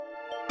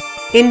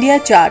India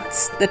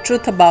Charts, the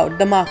truth about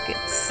the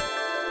markets.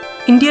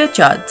 India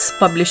Charts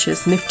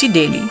publishes Nifty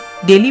Daily,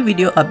 daily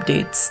video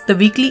updates, the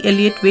weekly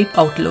Elliott Wave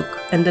Outlook,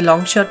 and the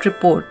long short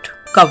report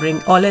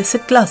covering all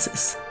asset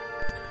classes.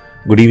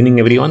 Good evening,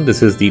 everyone.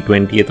 This is the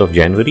 20th of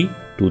January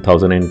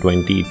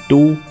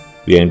 2022.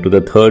 We are into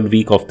the third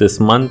week of this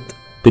month,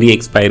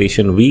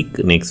 pre-expiration week.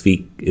 Next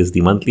week is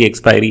the monthly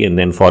expiry, and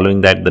then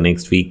following that, the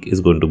next week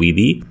is going to be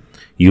the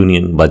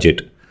union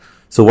budget.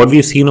 So what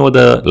we've seen over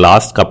the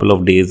last couple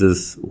of days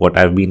is what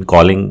I've been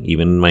calling,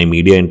 even in my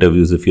media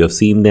interviews, if you have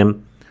seen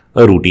them,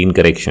 a routine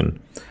correction.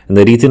 And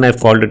the reason I've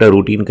called it a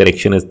routine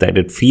correction is that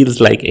it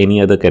feels like any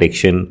other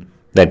correction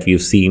that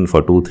we've seen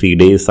for 2-3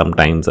 days,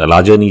 sometimes a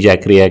larger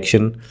knee-jerk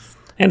reaction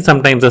and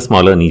sometimes a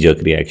smaller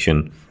knee-jerk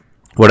reaction.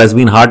 What has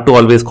been hard to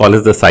always call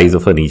is the size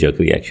of a knee-jerk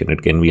reaction.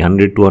 It can be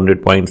 100,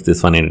 200 points.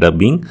 This one ended up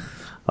being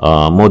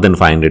more than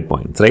 500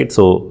 points, right?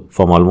 So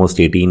from almost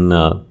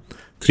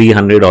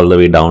 18,300 all the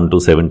way down to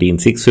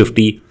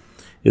 17,650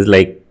 is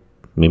like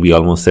maybe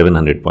almost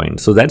 700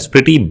 points. So that's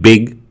pretty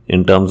big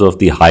in terms of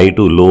the high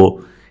to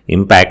low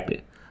impact.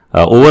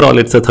 Overall,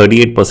 it's a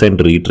 38%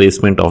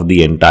 retracement of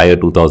the entire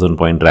 2000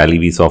 point rally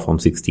we saw from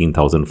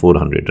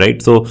 16,400, right?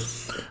 So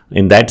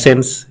in that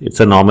sense, it's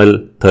a normal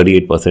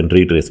 38%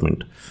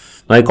 retracement.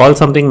 Now I call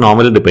something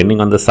normal depending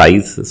on the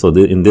size. So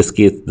in this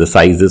case, the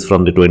size is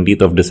from the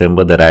 20th of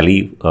December, the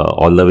rally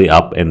all the way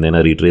up and then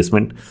a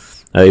retracement.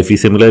 If we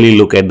similarly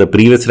look at the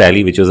previous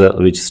rally, which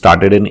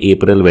started in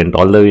April, went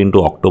all the way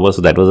into October.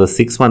 So that was a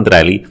 6-month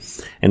rally.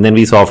 And then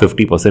we saw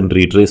 50%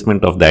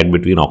 retracement of that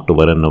between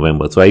October and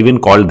November. So I even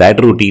called that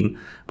routine,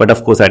 but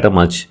of course at a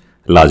much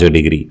larger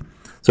degree.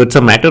 So it's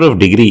a matter of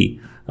degree.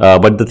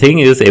 But the thing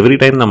is, every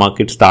time the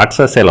market starts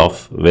a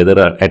sell-off,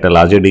 whether at a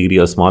larger degree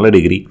or smaller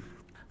degree,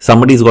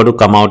 somebody's got to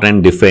come out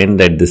and defend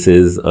that this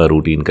is a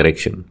routine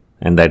correction.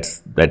 And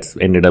that's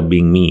ended up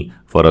being me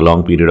for a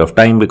long period of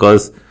time,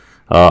 because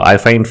I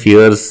find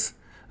fears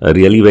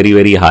really very,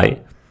 very high.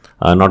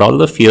 Not all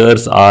the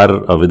fears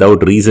are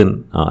without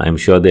reason. I'm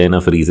sure there are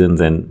enough reasons,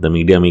 and the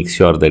media makes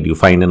sure that you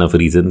find enough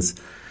reasons.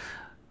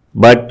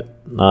 But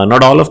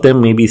not all of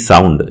them may be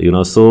sound,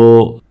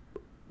 So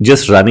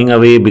just running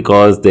away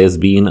because there's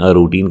been a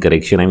routine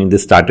correction. I mean,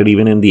 this started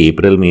even in the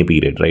April-May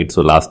period, right?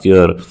 So last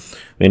year,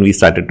 when we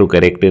started to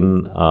correct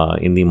in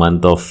the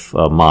month of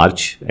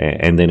March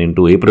and then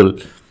into April,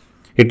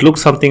 it looked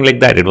something like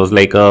that. It was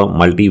like a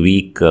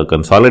multi-week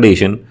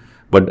consolidation.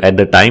 But at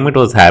the time it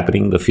was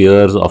happening, the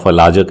fears of a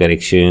larger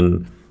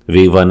correction,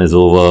 wave 1 is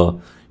over,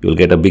 you'll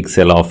get a big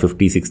sell-off,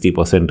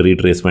 50-60%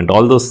 retracement.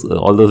 All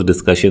those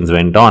discussions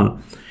went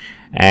on.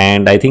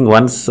 And I think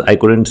once I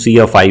couldn't see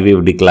a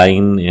 5-wave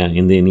decline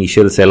in the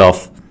initial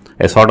sell-off,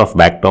 I sort of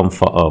backed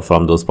off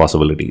from those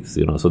possibilities.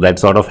 So that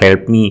sort of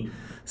helped me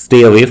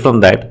stay away from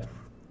that.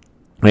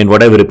 And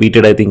what I've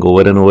repeated, I think,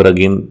 over and over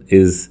again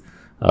is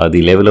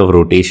the level of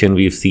rotation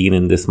we've seen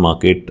in this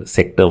market,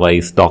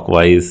 sector-wise,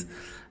 stock-wise,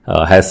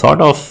 has sort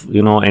of,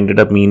 ended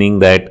up meaning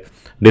that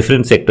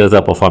different sectors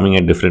are performing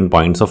at different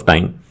points of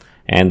time,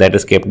 and that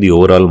has kept the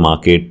overall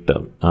market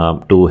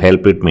to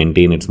help it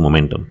maintain its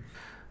momentum.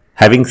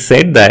 Having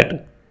said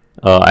that,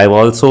 I've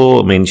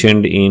also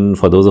mentioned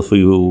for those of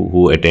you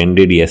who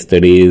attended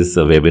yesterday's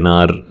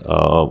webinar,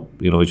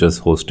 which was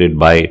hosted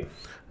by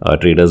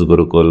Traders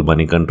Gurukul,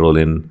 Money Control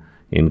in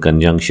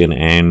conjunction,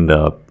 and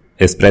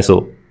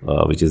Espresso,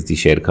 which is the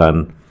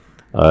Sharekhan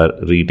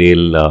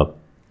retail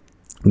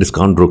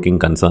discount broking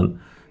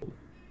concern.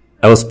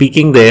 I was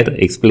speaking there,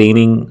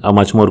 explaining a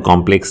much more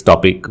complex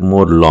topic,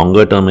 more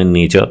longer term in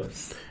nature.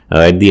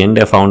 At the end,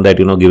 I found that,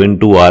 given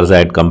 2 hours, I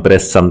had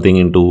compressed something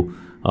into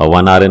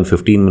 1 hour and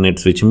 15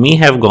 minutes, which may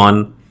have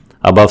gone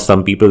above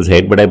some people's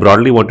head. But I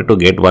broadly wanted to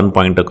get one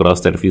point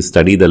across, that if you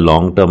study the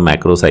long-term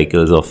macro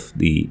cycles of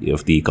the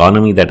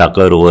economy that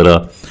occur over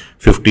a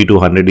 50 to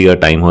 100 year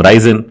time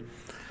horizon,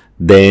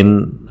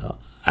 then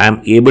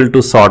I'm able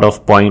to sort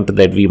of point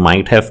that we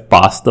might have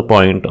passed the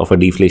point of a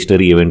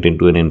deflationary event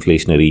into an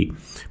inflationary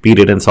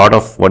period. And sort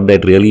of what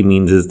that really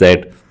means is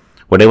that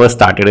whatever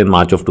started in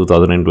March of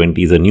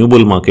 2020 is a new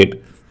bull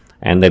market,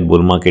 and that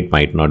bull market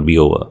might not be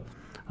over.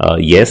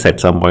 Yes, at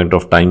some point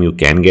of time you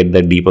can get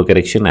that deeper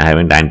correction. I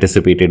haven't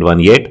anticipated one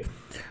yet.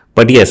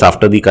 But yes,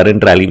 after the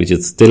current rally, which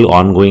is still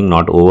ongoing,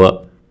 not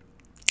over,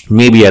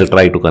 maybe I'll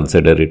try to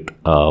consider it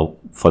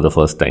for the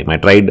first time. I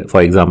tried,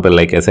 for example,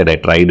 like I said, I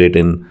tried it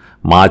in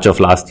March of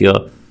last year.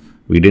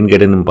 We didn't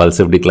get an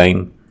impulsive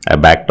decline. I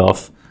backed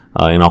off.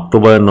 In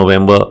October and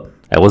November,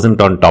 I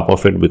wasn't on top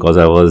of it because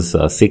I was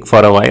sick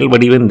for a while.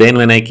 But even then,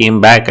 when I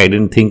came back, I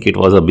didn't think it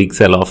was a big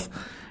sell-off.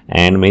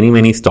 And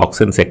many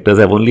stocks and sectors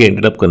have only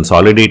ended up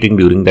consolidating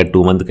during that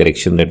 2-month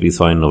correction that we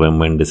saw in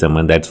November and December.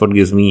 And that's what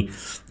gives me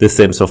this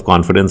sense of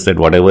confidence that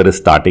whatever is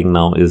starting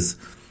now is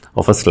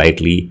of a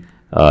slightly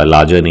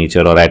larger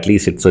nature, or at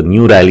least it's a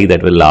new rally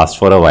that will last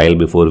for a while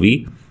before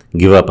we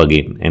give up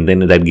again. And then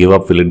that give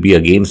up, will it be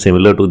again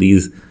similar to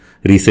these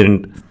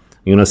recent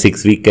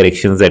 6-week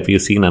corrections that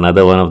we've seen,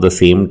 another one of the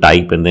same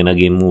type, and then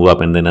again move up,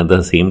 and then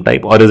another same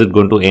type? Or is it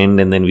going to end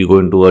and then we go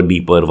into a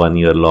deeper 1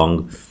 year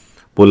long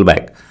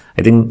pullback?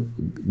 I think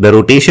the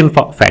rotation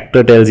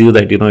factor tells you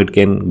that, it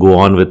can go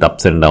on with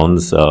ups and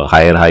downs,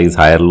 higher highs,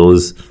 higher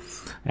lows,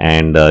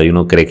 and,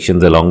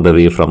 corrections along the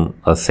way from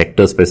a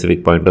sector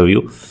specific point of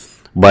view.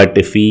 But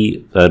if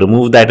we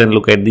remove that and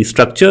look at the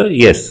structure,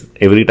 yes,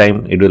 every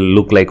time it will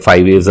look like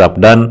 5 waves up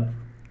done,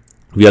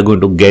 we are going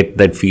to get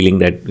that feeling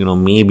that,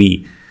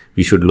 maybe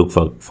we should look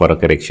for a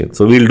correction.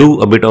 So we'll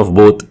do a bit of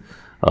both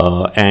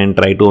and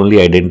try to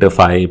only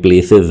identify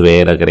places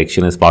where a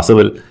correction is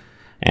possible.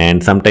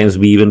 And sometimes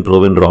we even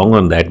proven wrong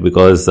on that,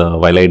 because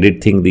while I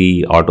did think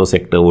the auto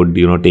sector would,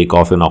 take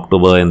off in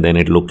October, and then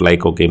it looked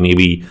like, okay,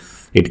 maybe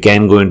it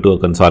can go into a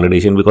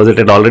consolidation, because it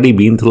had already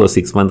been through a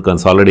 6-month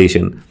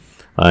consolidation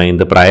in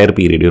the prior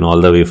period, all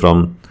the way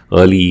from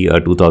early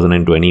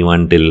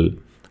 2021 till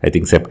I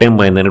think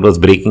September, and then it was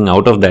breaking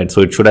out of that.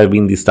 So it should have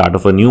been the start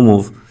of a new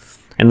move.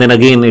 And then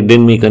again, it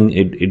didn't make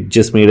it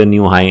just made a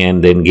new high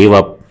and then gave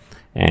up.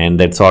 And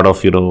that sort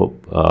of,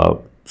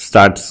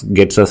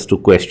 gets us to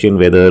question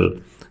whether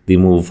the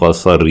move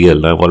was for real.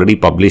 Now, I've already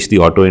published the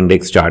auto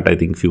index chart, I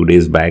think few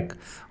days back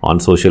on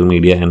social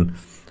media, and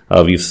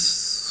we've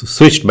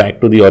switched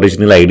back to the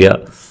original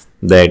idea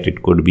that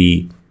it could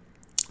be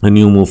a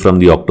new move from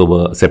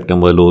the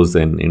September lows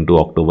and into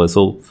October.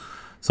 So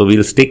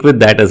we'll stick with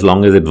that as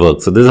long as it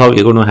works. So this is how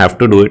we're going to have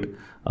to do it.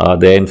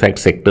 There are in fact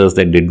sectors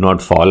that did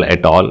not fall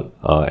at all.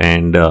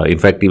 And in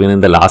fact, even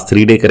in the last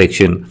 3-day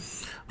correction,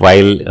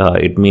 while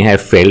it may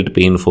have felt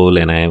painful,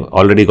 and I've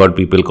already got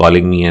people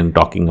calling me and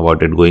talking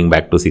about it going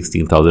back to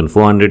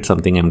 16,400,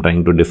 something I'm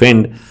trying to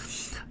defend.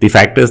 The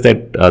fact is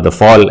that the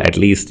fall, at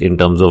least in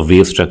terms of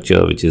wave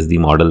structure, which is the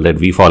model that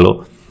we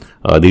follow,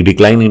 the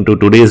decline into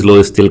today's low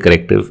is still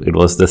corrective. It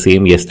was the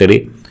same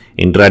yesterday.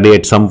 Intraday,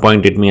 at some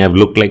point, it may have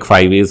looked like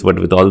 5 waves, but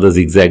with all the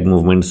zigzag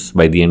movements,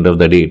 by the end of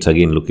the day, it's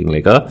again looking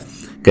like a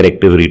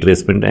corrective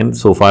retracement. And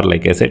so far,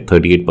 like I said,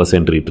 38%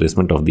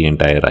 retracement of the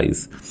entire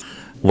rise.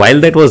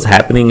 While that was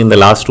happening in the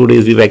last 2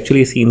 days, we've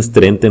actually seen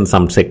strength in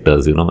some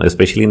sectors,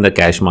 especially in the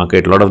cash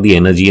market. A lot of the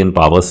energy and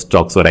power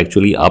stocks were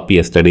actually up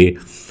yesterday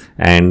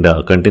and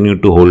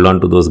continued to hold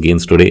on to those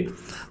gains today.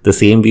 The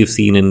same we've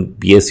seen in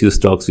PSU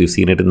stocks. We've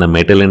seen it in the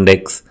metal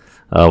index,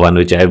 one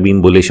which I've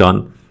been bullish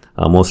on,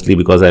 mostly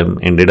because I've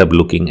ended up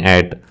looking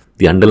at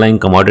the underlying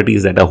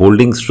commodities that are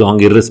holding strong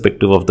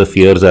irrespective of the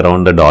fears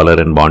around the dollar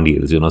and bond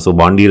yields. So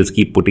bond yields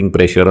keep putting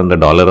pressure on the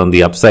dollar on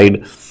the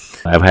upside.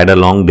 I've had a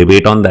long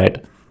debate on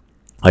that.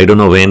 I don't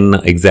know when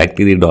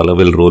exactly the dollar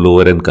will roll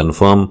over and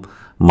confirm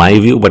my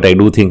view, but I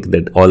do think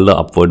that all the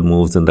upward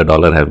moves in the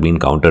dollar have been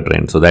counter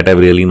trend. So that have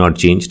really not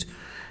changed.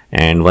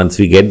 And once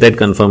we get that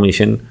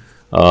confirmation,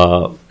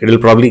 it will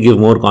probably give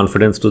more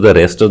confidence to the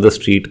rest of the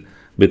street,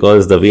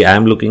 because the way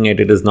I'm looking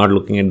at it is not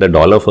looking at the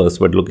dollar first,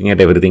 but looking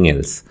at everything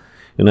else.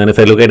 And if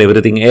I look at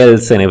everything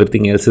else and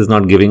everything else is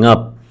not giving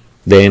up,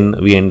 then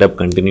we end up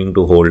continuing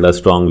to hold a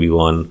strong view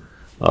on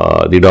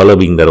the dollar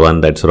being the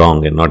one that's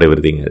wrong and not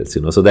everything else.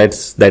 So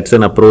that's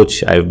an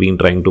approach I've been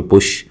trying to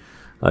push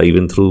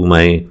even through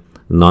my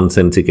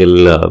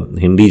nonsensical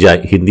Hindi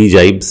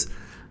jibes,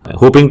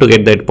 hoping to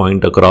get that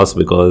point across,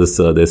 because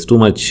there's too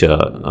much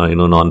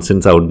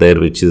nonsense out there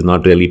which is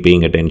not really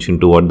paying attention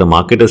to what the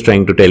market is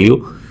trying to tell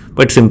you,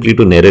 but simply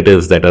to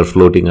narratives that are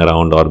floating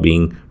around or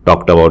being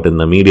talked about in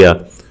the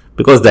media,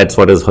 because that's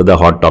what is the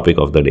hot topic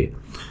of the day.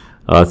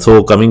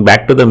 So coming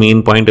back to the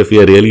main point, if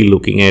we are really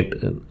looking at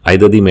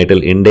either the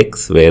metal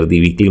index, where the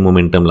weekly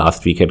momentum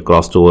last week had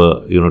crossed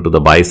over, to the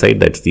buy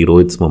side, that's the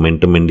Rohit's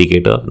momentum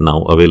indicator,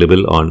 now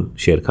available on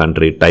Sharekhan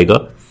Trade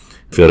Tiger.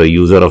 If you're a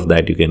user of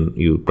that,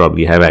 you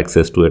probably have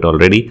access to it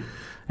already.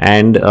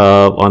 And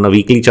on a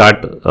weekly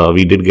chart,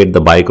 we did get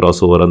the buy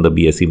crossover on the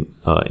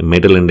BSE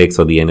metal index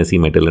or the NSE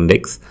metal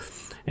index.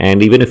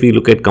 And even if we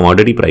look at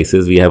commodity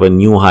prices, we have a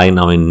new high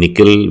now in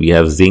nickel. We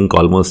have zinc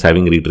almost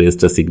having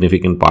retraced a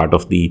significant part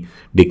of the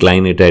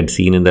decline it had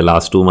seen in the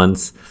last 2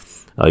 months.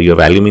 You have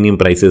aluminium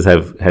prices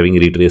having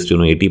retraced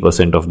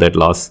 80% of that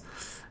loss.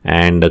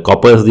 And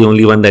copper is the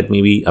only one that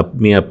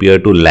may appear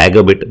to lag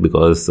a bit,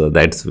 because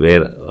that's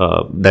where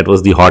that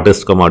was the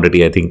hottest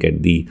commodity, I think,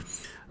 at the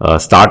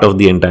start of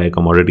the entire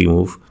commodity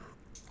move.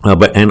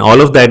 And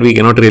all of that we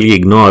cannot really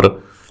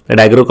ignore, that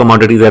agro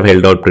commodities have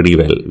held out pretty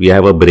well. We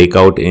have a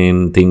breakout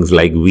in things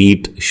like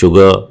wheat,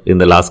 sugar in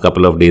the last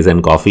couple of days,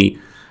 and coffee,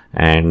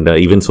 and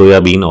even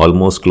soya bean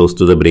almost close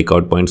to the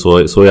breakout point.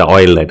 Soya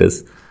oil, that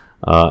is,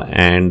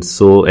 and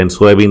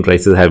soybean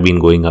prices have been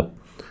going up.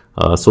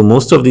 So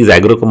most of these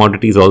agro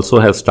commodities also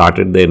have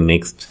started their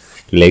next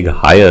leg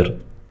higher,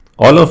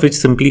 all of which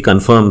simply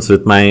confirms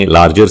with my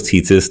larger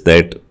thesis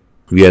that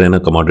we are in a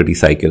commodity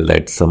cycle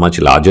that's much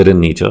larger in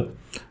nature,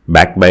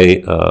 backed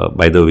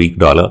by the weak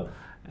dollar.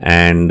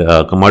 And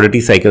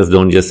commodity cycles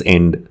don't just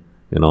end.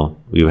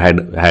 We've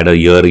had a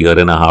year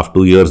and a half,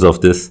 2 years of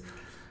this,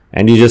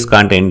 and you just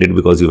can't end it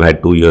because you've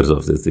had 2 years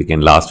of this. They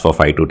can last for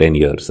 5 to 10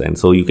 years, and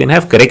so you can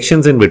have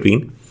corrections in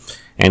between.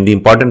 And the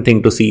important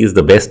thing to see is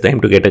the best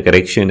time to get a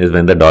correction is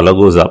when the dollar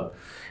goes up.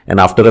 And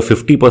after a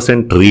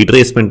 50%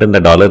 retracement in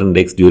the dollar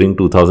index during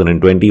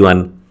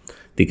 2021,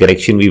 the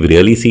correction we've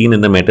really seen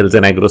in the metals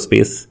and agro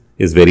space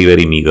is very,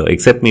 very meager,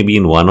 except maybe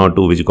in one or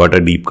two which got a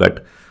deep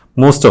cut.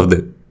 Most of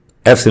them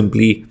have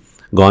simply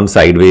gone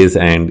sideways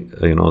and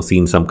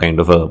seen some kind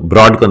of a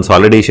broad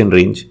consolidation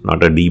range,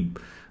 not a deep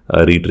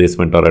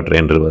retracement or a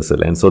trend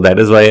reversal. And so that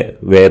is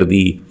where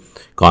the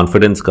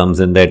confidence comes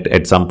in that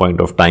at some point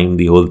of time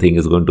the whole thing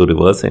is going to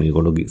reverse and you're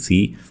going to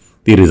see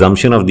the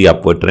resumption of the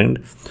upward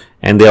trend.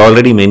 And there are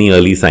already many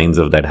early signs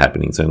of that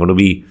happening. So I'm going to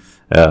be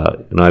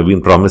I've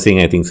been promising,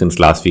 I think since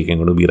last week, I'm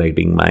going to be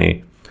writing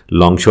my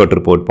long short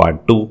report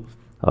part 2.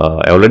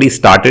 I already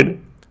started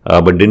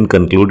but didn't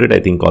conclude it. I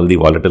think all the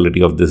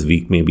volatility of this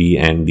week maybe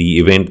and the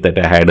event that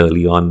I had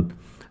early on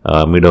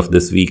mid of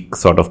this week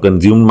sort of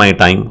consumed my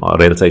time,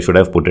 or else I should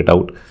have put it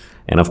out.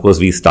 And of course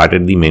we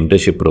started the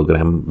mentorship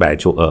program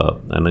batch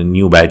and a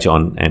new batch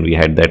and we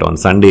had that on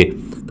Sunday,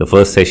 the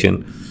first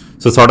session.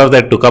 So sort of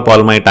that took up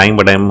all my time,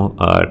 but I'm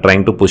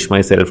trying to push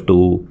myself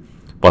to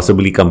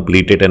possibly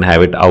complete it and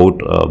have it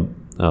out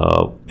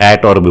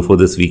at or before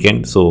this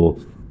weekend. So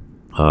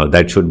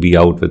that should be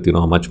out with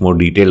a much more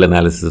detailed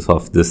analysis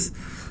of this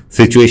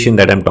situation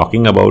that I'm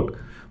talking about.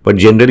 But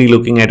generally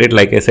looking at it,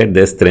 like I said,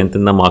 there's strength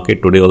in the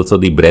market. Today also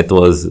the breadth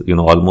was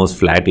almost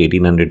flat,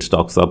 1800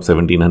 stocks up,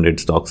 1700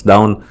 stocks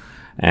down,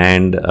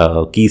 and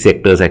key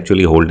sectors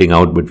actually holding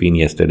out between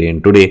yesterday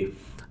and today,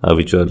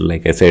 which were,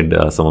 like I said,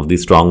 some of the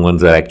strong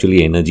ones are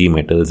actually energy,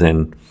 metals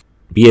and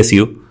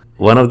PSU.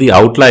 One of the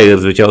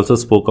outliers, which I also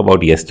spoke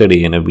about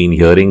yesterday, and I've been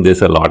hearing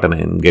this a lot and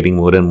I'm getting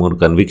more and more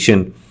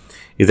conviction,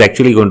 is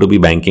actually going to be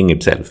banking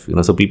itself.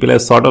 So people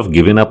have sort of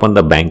given up on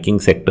the banking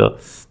sector.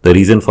 The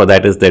reason for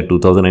that is that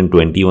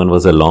 2021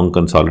 was a long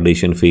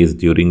consolidation phase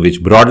during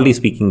which, broadly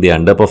speaking, they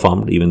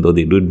underperformed, even though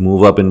they did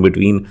move up in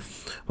between.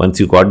 Once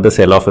you got the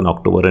sell-off in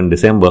October and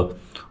December,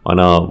 on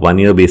a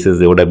one-year basis,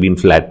 they would have been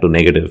flat to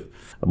negative.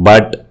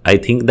 But I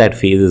think that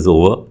phase is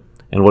over.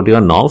 And what you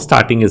are now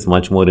starting is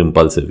much more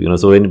impulsive.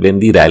 So when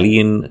the rally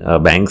in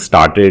banks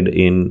started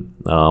in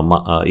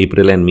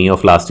April and May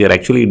of last year,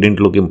 actually it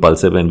didn't look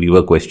impulsive and we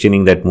were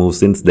questioning that move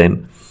since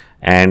then.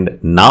 And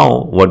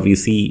now what we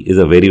see is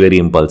a very, very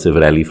impulsive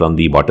rally from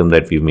the bottom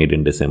that we've made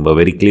in December.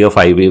 Very clear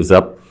 5 waves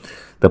up.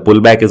 The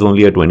pullback is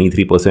only a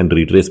 23%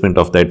 retracement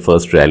of that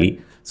first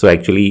rally. So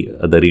actually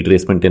the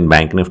retracement in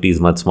Bank Nifty is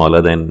much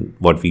smaller than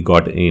what we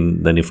got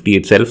in the Nifty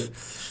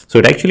itself. So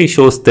it actually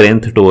shows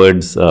strength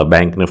towards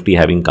Bank Nifty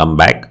having come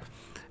back.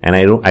 And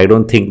I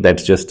don't think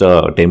that's just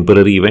a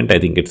temporary event. I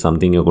think it's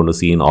something you're going to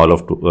see in all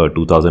of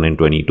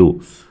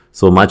 2022.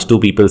 So much to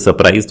people's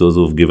surprise, those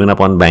who've given up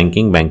on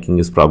banking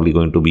is probably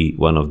going to be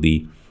one of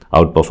the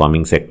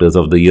outperforming sectors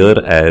of the year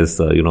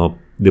as,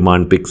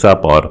 demand picks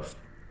up, or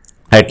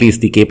at least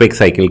the capex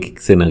cycle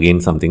kicks in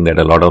again, something that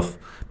a lot of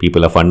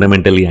people are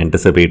fundamentally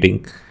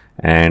anticipating.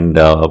 And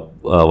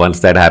once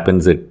that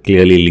happens, it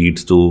clearly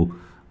leads to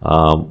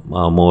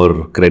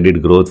more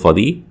credit growth for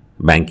the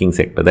banking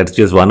sector. That's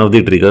just one of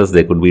the triggers.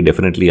 There could be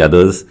definitely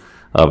others,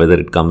 whether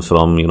it comes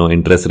from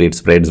interest rate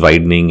spreads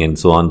widening and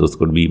so on. Those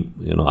could be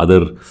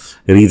other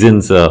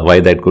reasons why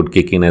that could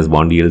kick in as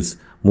bond yields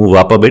move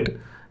up a bit.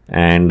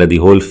 And the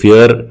whole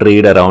fear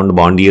trade around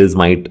bond yields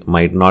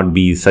might not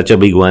be such a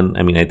big one.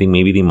 I mean, I think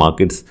maybe the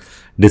market's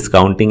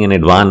discounting in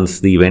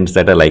advance the events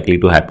that are likely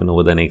to happen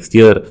over the next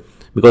year,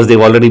 because they've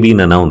already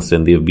been announced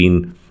and they've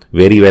been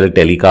very well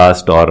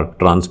telecast or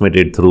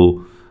transmitted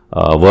through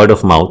word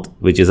of mouth,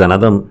 which is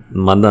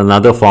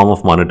another form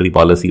of monetary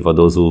policy. For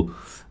those who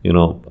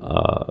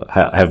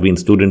have been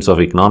students of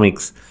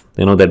economics,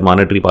 they know that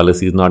monetary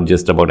policy is not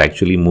just about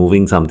actually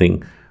moving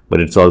something, but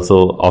it's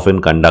also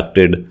often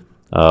conducted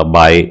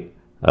by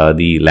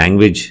the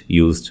language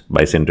used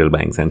by central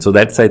banks. And so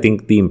that's, I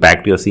think, the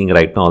impact you're seeing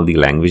right now. All the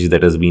language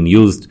that has been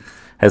used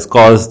has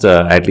caused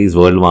at least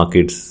world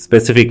markets,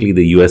 specifically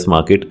the US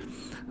market,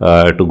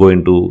 to go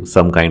into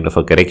some kind of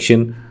a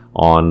correction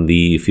on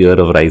the fear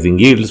of rising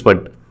yields.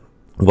 But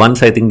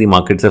once I think the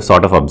markets have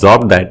sort of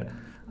absorbed that,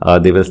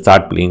 they will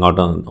start playing out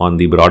on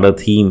the broader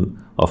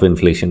theme of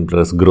inflation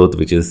plus growth,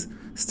 which is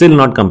still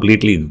not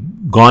completely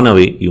gone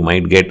away. You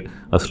might get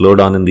a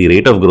slowdown in the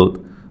rate of growth,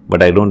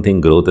 but I don't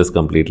think growth is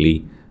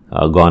completely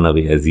gone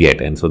away as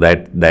yet. And so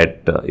that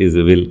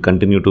will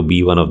continue to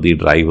be one of the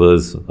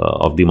drivers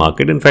of the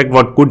market. In fact,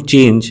 what could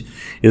change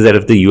is that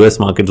if the US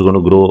market is going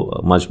to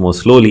grow much more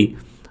slowly,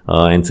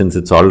 and since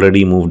it's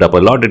already moved up a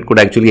lot, it could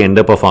actually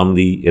underperform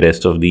the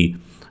rest of the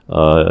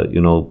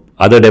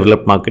other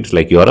developed markets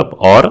like Europe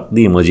or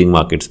the emerging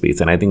market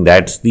space. And I think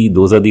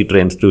those are the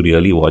trends to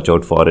really watch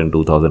out for in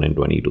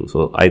 2022.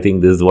 So I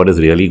think this is what is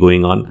really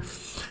going on.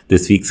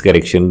 This week's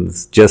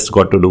corrections just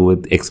got to do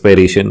with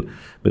expiration,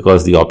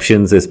 because the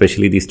options,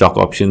 especially the stock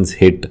options,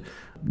 hit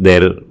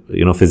their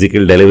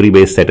physical delivery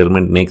based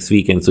settlement next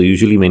week. And so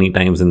usually many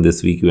times in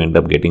this week you end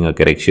up getting a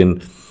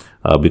correction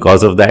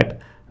because of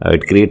that.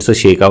 It creates a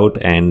shakeout,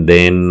 and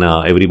then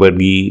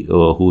everybody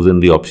who's in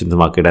the options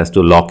market has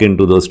to lock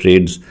into those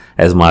trades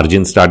as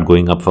margins start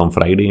going up from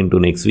Friday into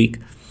next week.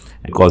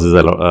 It causes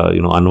a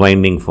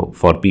unwinding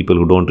for people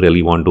who don't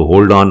really want to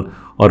hold on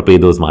or pay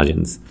those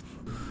margins.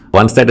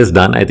 Once that is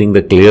done, I think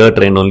the clear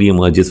trend only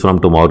emerges from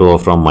tomorrow or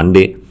from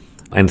Monday,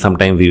 and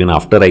sometimes even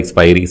after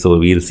expiry. So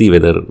we'll see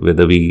whether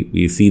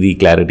we see the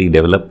clarity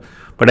develop.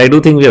 But I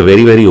do think we are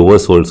very, very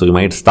oversold. So you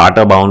might start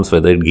a bounce,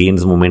 whether it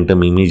gains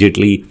momentum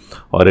immediately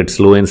or it's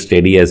slow and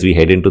steady as we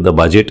head into the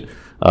budget.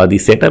 The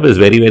setup is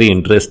very, very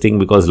interesting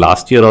because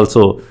last year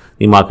also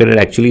the market had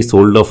actually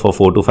sold off for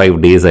 4 to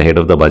 5 days ahead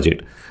of the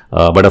budget.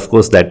 But of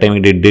course, that time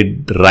it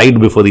did right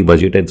before the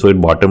budget, and so it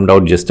bottomed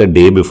out just a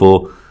day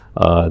before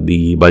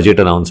the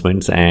budget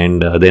announcements,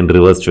 and then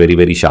reversed very,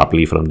 very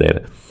sharply from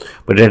there.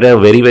 But it had a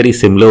very, very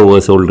similar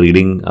oversold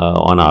reading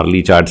on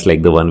hourly charts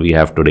like the one we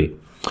have today.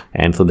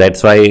 And so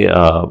that's why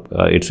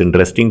it's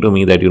interesting to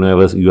me that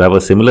you have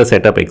a similar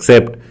setup,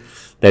 except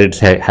that it's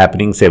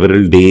happening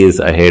several days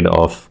ahead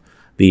of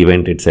the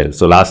event itself.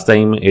 So last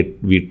time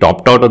we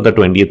topped out on the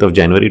 20th of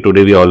January.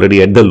 Today we are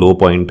already at the low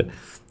point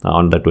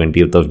on the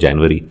 20th of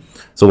January.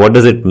 So what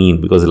does it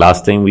mean? Because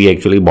last time we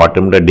actually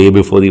bottomed a day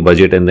before the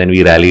budget, and then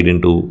we rallied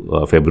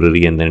into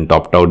February and then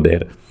topped out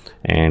there,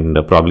 and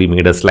probably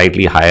made a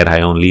slightly higher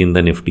high only in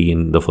the Nifty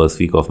in the first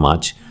week of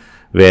March.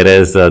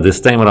 Whereas this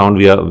time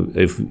around,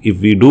 if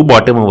we do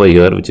bottom over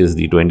here, which is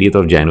the 20th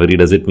of January,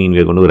 does it mean we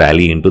are going to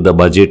rally into the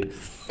budget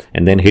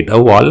and then hit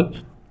a wall?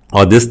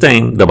 Or this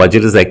time the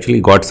budget has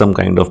actually got some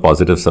kind of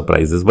positive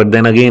surprises? But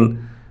then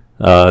again,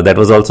 that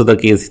was also the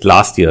case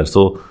last year.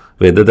 So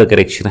whether the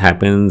correction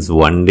happens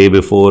one day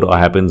before or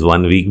happens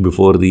 1 week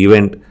before the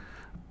event,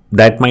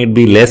 that might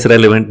be less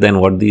relevant than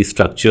what the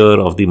structure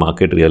of the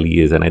market really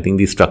is. And I think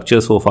the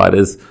structure so far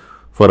is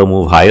for a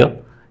move higher.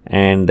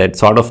 And that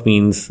sort of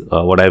means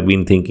what I've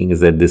been thinking is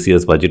that this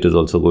year's budget is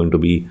also going to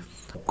be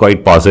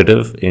quite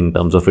positive in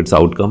terms of its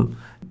outcome.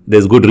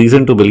 There's good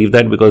reason to believe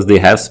that because they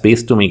have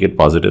space to make it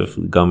positive.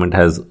 The government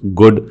has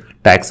good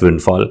tax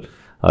windfall.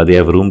 They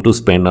have room to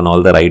spend on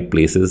all the right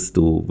places,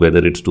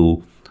 whether it's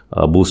to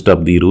boost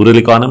up the rural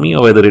economy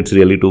or whether it's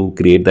really to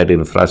create that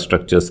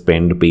infrastructure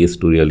spend pace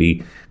to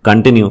really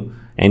continue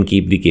and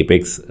keep the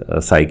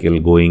capex cycle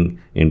going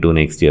into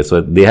next year.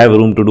 So they have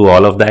room to do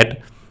all of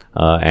that.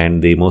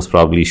 And they most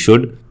probably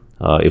should.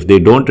 If they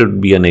don't, it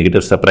would be a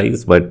negative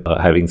surprise. But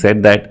having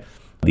said that,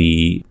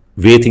 the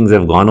way things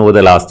have gone over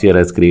the last year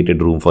has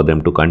created room for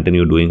them to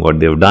continue doing what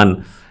they've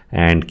done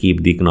and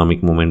keep the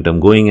economic momentum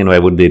going. And why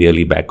would they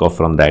really back off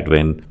from that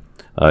when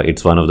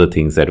it's one of the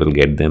things that will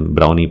get them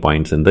brownie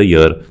points in the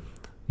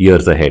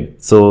years ahead?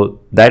 So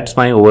that's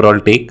my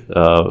overall take.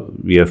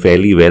 We are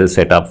fairly well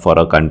set up for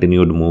a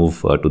continued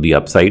move to the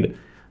upside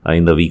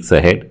in the weeks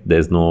ahead.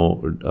 There's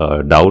no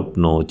doubt,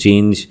 no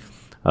change.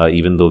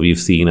 Even though we've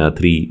seen a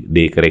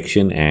 3-day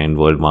correction and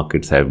world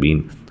markets have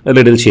been a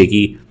little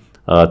shaky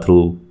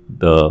through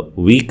the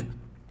week,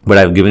 but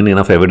I've given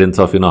enough evidence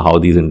of how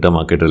these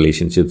intermarket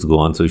relationships go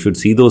on. So you should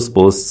see those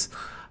posts,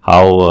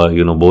 how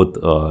both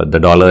the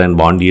dollar and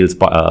bond yields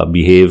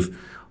behave,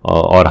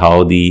 or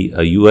how the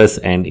US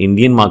and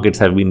Indian markets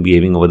have been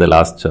behaving over the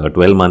last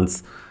 12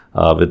 months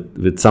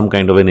with some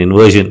kind of an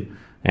inversion.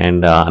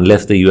 And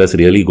unless the US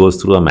really goes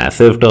through a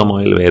massive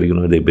turmoil where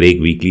they break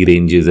weekly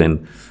ranges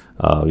and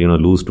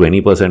lose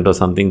 20% or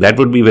something, that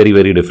would be very,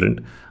 very different.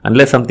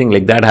 Unless something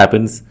like that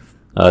happens,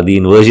 the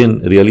inversion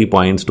really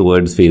points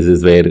towards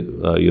phases where,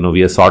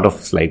 we are sort of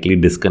slightly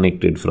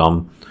disconnected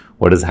from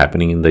what is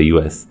happening in the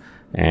US.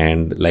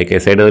 And like I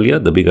said earlier,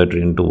 the bigger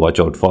trend to watch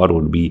out for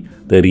would be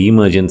the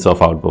re-emergence of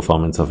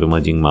outperformance of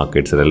emerging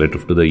markets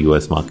relative to the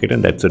US market.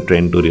 And that's a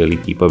trend to really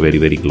keep a very,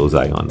 very close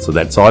eye on. So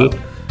that's all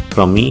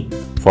from me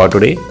for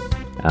today,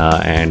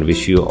 and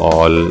wish you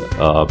all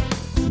a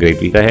great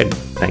week ahead.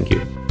 Thank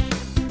you.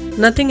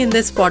 Nothing in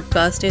this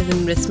podcast is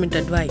investment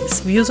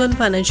advice. Views on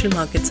financial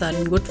markets are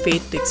in good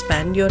faith to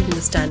expand your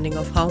understanding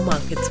of how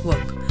markets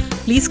work.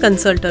 Please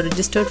consult a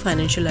registered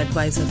financial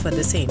advisor for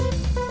the same.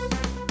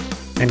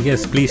 And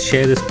yes, please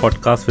share this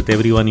podcast with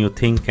everyone you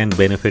think can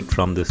benefit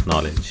from this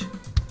knowledge.